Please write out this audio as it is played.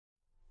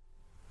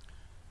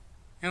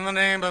In the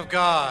name of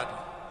God,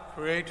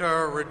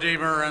 Creator,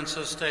 Redeemer, and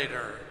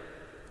Sustainer.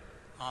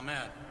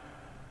 Amen.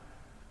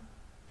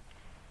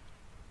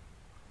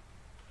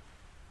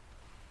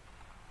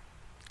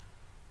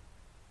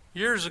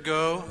 Years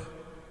ago,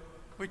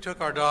 we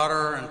took our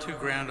daughter and two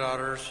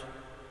granddaughters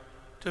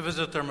to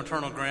visit their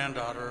maternal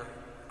grandmother,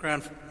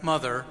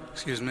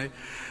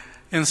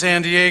 in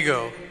San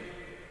Diego.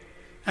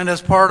 And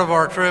as part of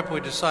our trip, we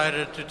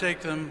decided to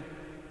take them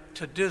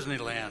to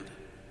Disneyland.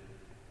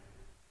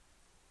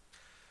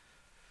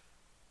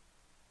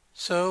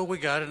 So we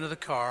got into the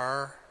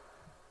car,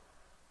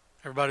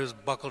 everybody was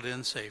buckled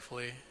in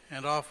safely,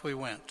 and off we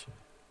went.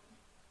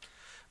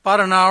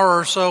 About an hour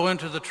or so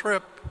into the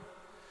trip,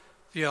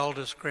 the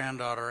eldest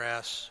granddaughter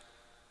asks,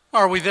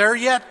 "Are we there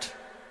yet?"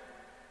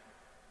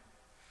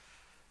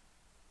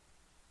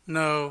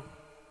 "No,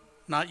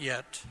 not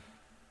yet."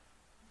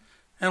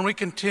 And we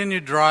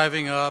continued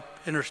driving up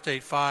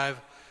Interstate 5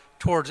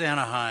 towards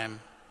Anaheim.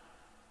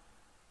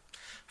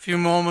 A few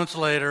moments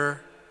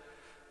later,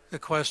 the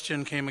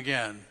question came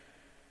again.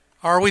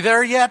 "Are we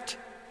there yet?"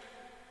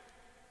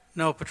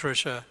 "No,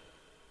 Patricia,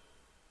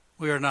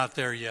 we are not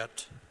there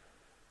yet."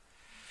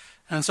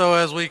 And so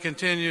as we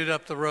continued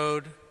up the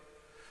road,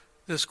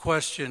 this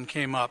question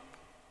came up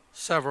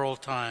several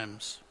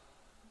times.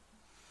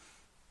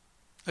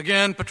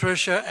 Again,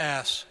 Patricia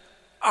asked,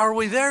 "Are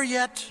we there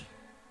yet?"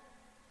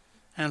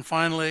 And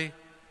finally,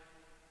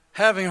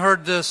 having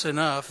heard this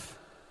enough,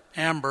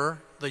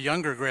 Amber, the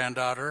younger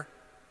granddaughter,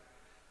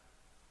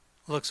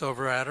 looks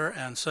over at her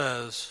and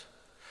says,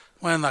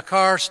 "When the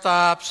car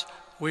stops,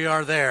 we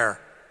are there.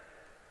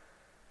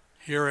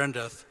 Here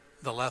endeth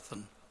the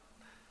lesson."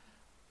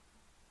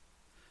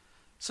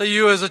 So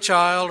you as a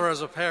child or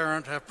as a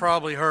parent have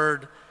probably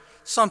heard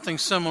something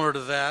similar to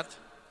that.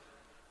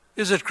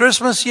 Is it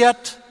Christmas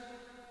yet?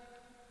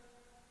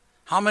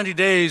 How many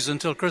days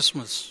until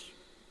Christmas?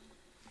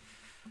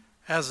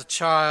 As a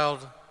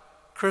child,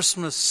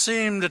 Christmas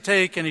seemed to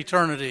take an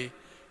eternity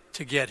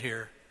to get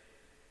here.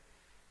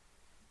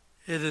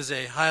 It is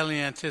a highly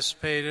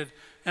anticipated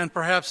and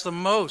perhaps the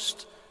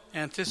most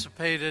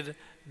anticipated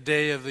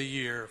day of the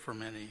year for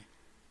many.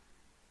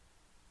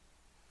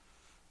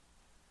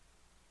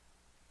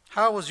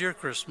 How was your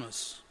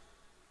Christmas?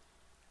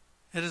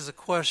 It is a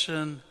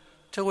question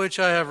to which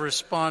I have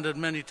responded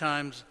many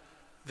times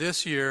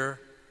this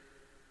year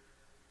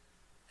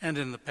and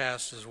in the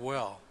past as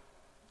well.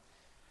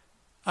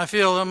 I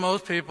feel that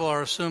most people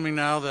are assuming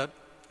now that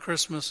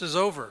Christmas is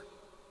over.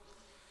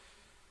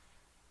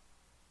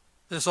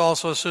 This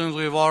also assumes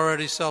we've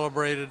already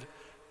celebrated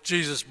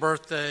Jesus'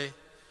 birthday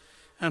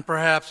and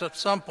perhaps at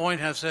some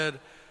point have said,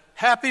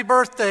 "Happy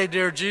birthday,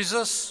 dear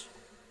Jesus,"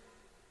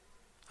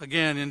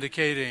 again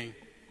indicating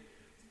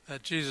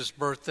that Jesus'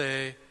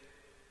 birthday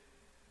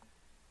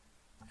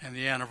and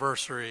the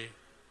anniversary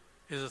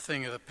is a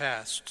thing of the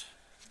past.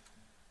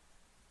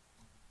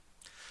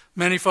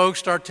 Many folks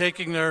start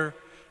taking their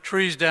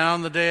trees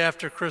down the day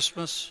after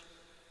Christmas.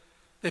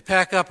 They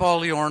pack up all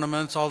the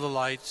ornaments, all the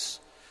lights,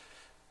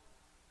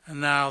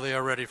 and now they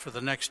are ready for the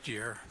next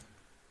year.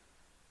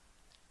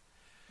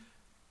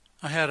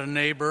 I had a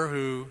neighbor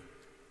who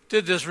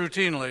did this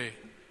routinely,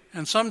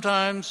 and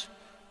sometimes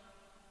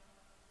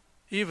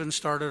even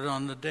started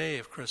on the day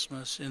of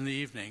Christmas in the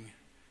evening,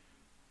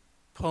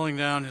 pulling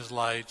down his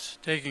lights,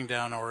 taking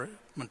down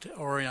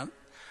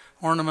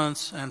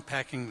ornaments, and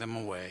packing them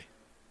away.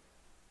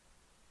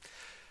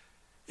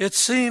 It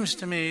seems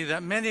to me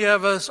that many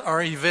of us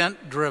are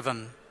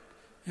event-driven,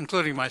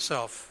 including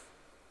myself.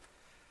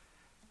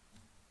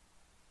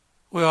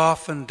 We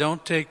often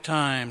don't take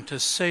time to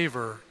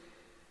savor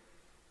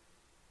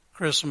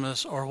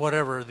Christmas or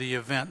whatever the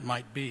event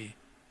might be.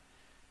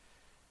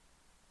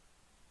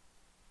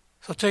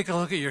 So take a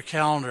look at your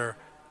calendar.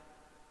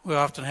 We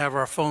often have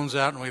our phones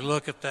out and we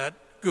look at that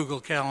Google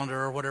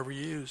Calendar or whatever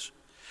you use.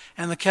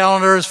 And the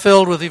calendar is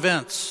filled with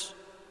events.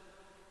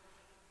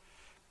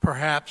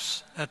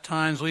 Perhaps at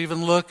times we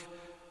even look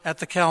at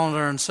the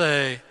calendar and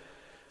say,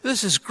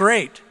 "This is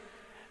great.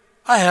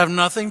 I have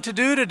nothing to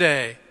do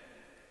today.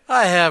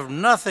 I have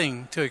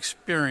nothing to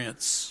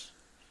experience.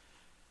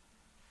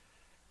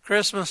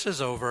 Christmas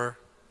is over.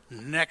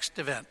 Next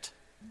event."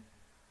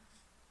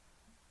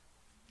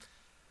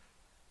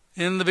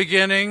 In the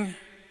beginning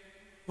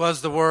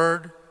was the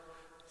Word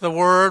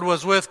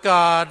was with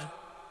God,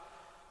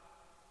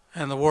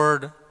 and the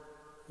Word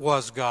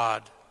was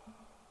God.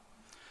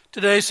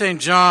 Today, St.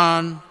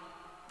 John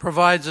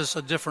provides us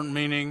a different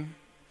meaning,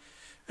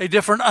 a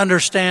different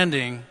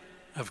understanding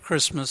of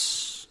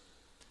Christmas.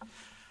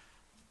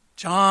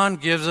 John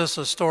gives us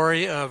a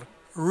story of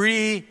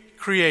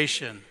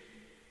recreation,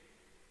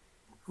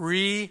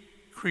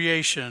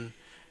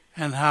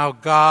 and how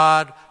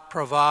God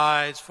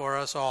provides for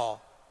us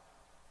all.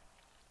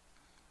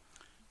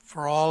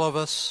 For all of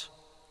us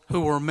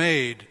who were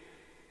made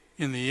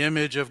in the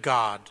image of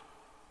God.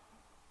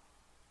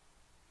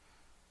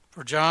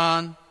 For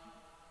John,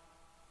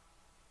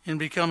 in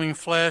becoming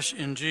flesh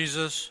in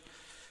Jesus,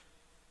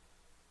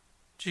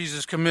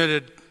 Jesus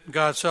committed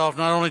God's self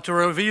not only to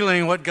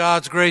revealing what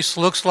God's grace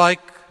looks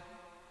like,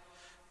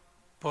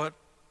 but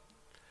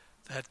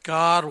that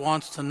God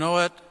wants to know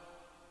it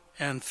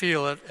and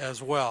feel it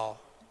as well.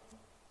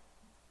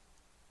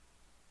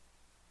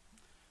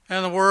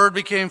 And the Word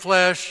became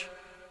flesh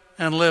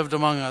and lived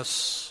among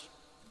us.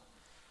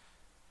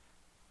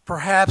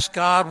 Perhaps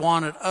God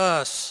wanted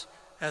us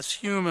as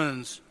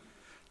humans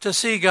to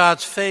see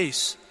God's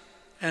face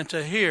and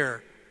to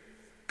hear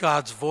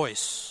God's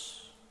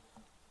voice.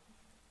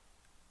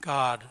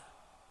 God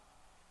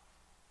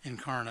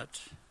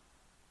incarnate.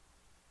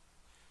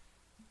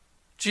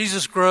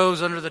 Jesus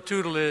grows under the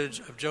tutelage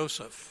of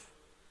Joseph.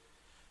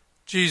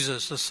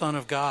 Jesus, the Son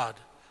of God,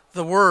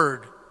 the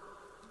Word,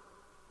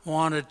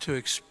 wanted to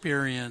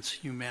experience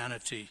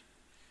humanity.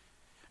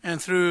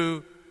 And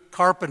through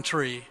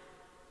carpentry,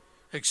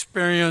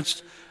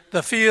 experienced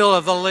the feel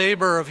of the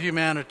labor of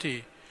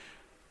humanity,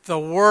 the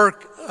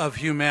work of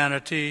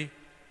humanity,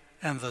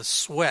 and the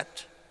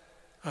sweat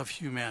of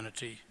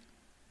humanity.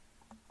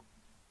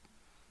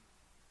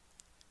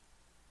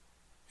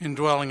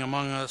 Indwelling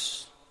among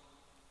us,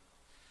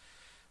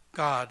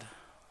 God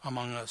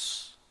among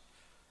us,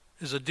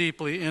 is a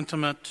deeply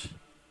intimate,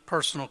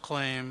 personal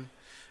claim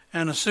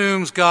and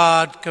assumes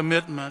God's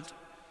commitment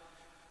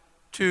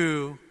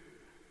to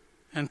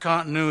and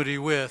continuity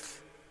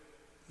with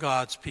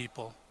God's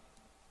people.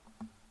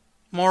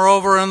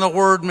 Moreover, in the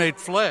Word made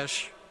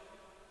flesh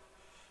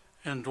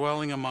and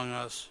dwelling among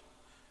us.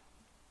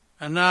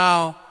 And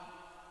now,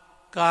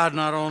 God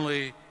not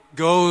only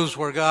goes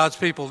where God's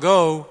people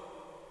go,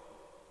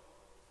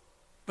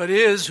 but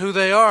is who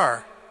they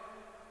are.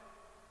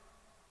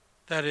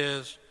 That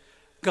is,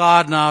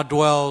 God now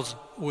dwells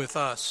with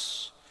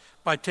us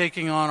by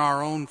taking on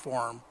our own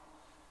form,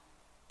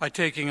 by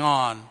taking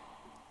on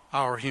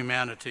our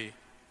humanity.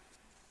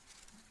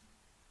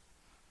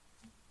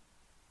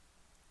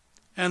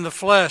 And the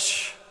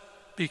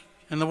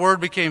Word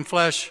became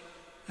flesh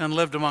and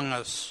lived among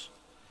us.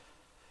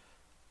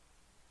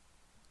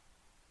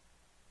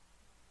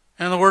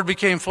 And the Word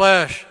became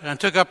flesh and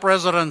took up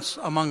residence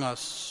among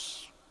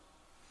us.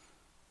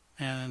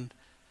 And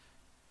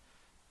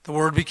the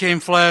Word became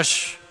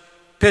flesh,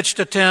 pitched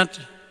a tent,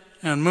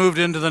 and moved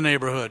into the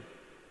neighborhood.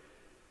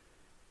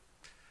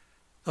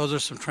 Those are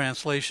some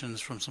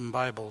translations from some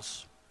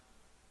Bibles.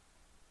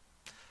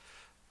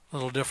 A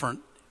little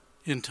different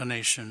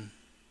intonation.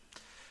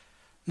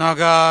 Now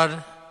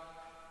God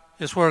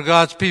is where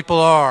God's people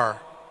are.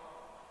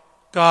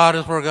 God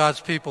is where God's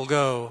people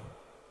go.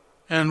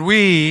 And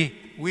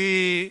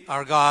we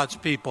are God's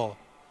people.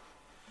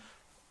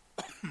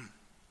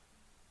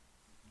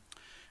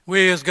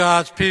 We as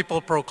God's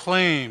people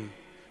proclaim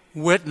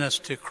witness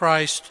to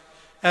Christ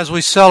as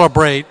we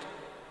celebrate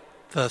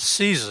the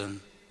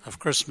season of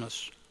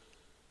Christmas.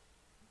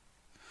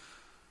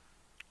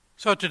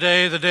 So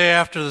today, the day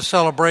after the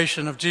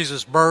celebration of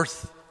Jesus'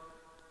 birth,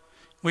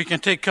 we can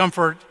take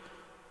comfort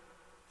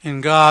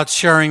in God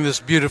sharing this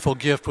beautiful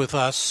gift with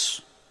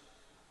us.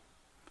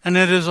 And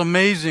it is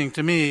amazing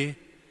to me,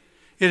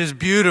 it is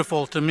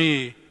beautiful to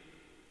me,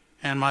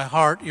 and my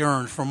heart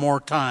yearns for more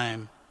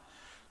time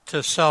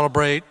to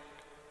celebrate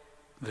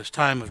this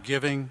time of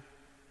giving,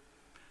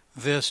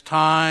 this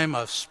time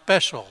of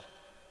special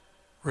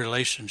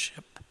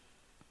relationship.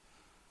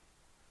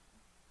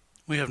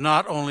 We have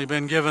not only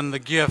been given the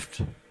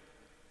gift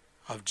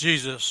of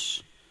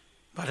Jesus,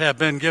 but have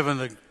been given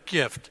the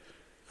gift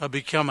of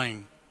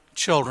becoming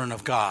children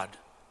of God.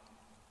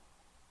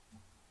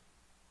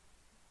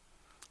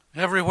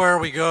 Everywhere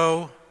we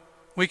go,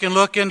 we can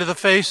look into the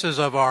faces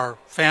of our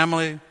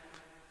family,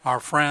 our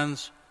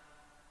friends,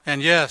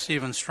 and yes,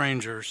 even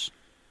strangers,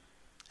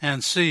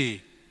 and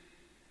see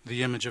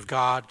the image of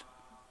God.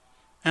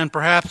 And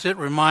perhaps it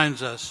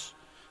reminds us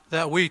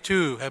that we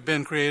too have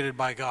been created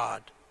by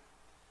God.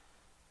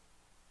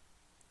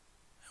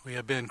 We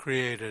have been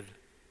created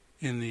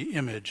in the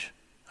image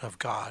of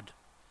God.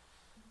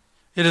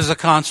 It is a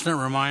constant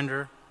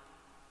reminder,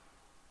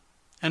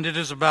 and it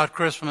is about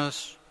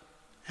Christmas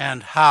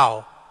and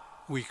how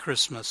we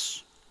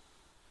Christmas.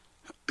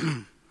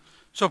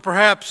 So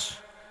perhaps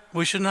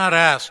we should not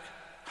ask,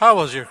 how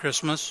was your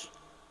Christmas?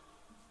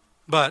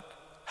 But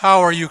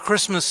how are you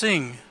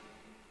Christmasing?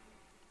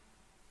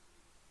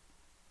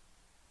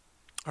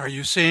 Are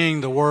you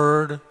seeing the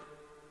Word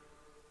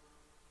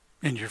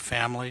in your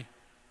family,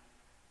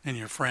 in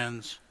your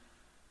friends,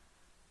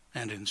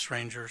 and in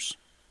strangers?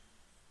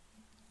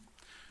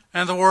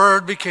 And the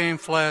Word became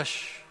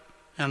flesh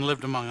and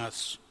lived among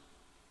us.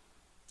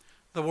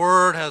 The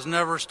Word has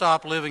never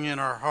stopped living in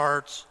our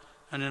hearts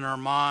and in our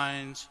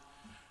minds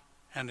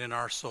and in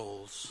our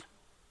souls.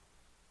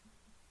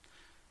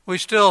 We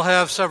still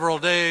have several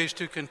days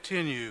to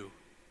continue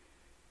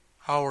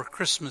our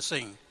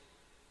Christmasing.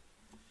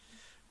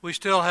 We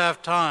still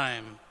have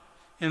time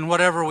in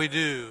whatever we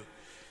do,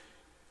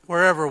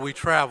 wherever we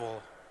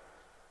travel,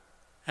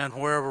 and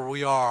wherever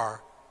we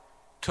are,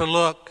 to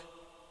look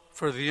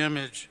for the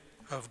image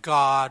of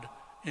God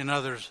in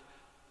others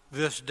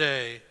this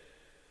day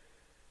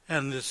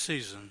and this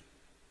season,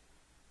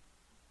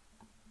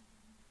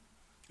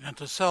 and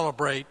to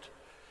celebrate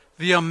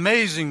the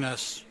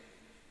amazingness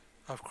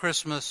of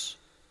Christmas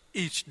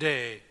each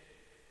day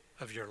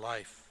of your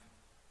life.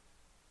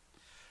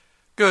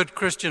 Good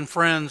Christian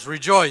friends,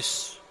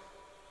 rejoice.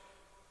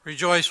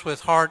 Rejoice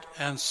with heart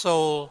and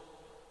soul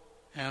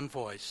and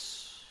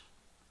voice.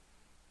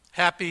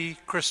 Happy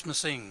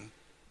Christmasing.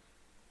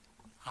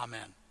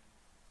 Amen.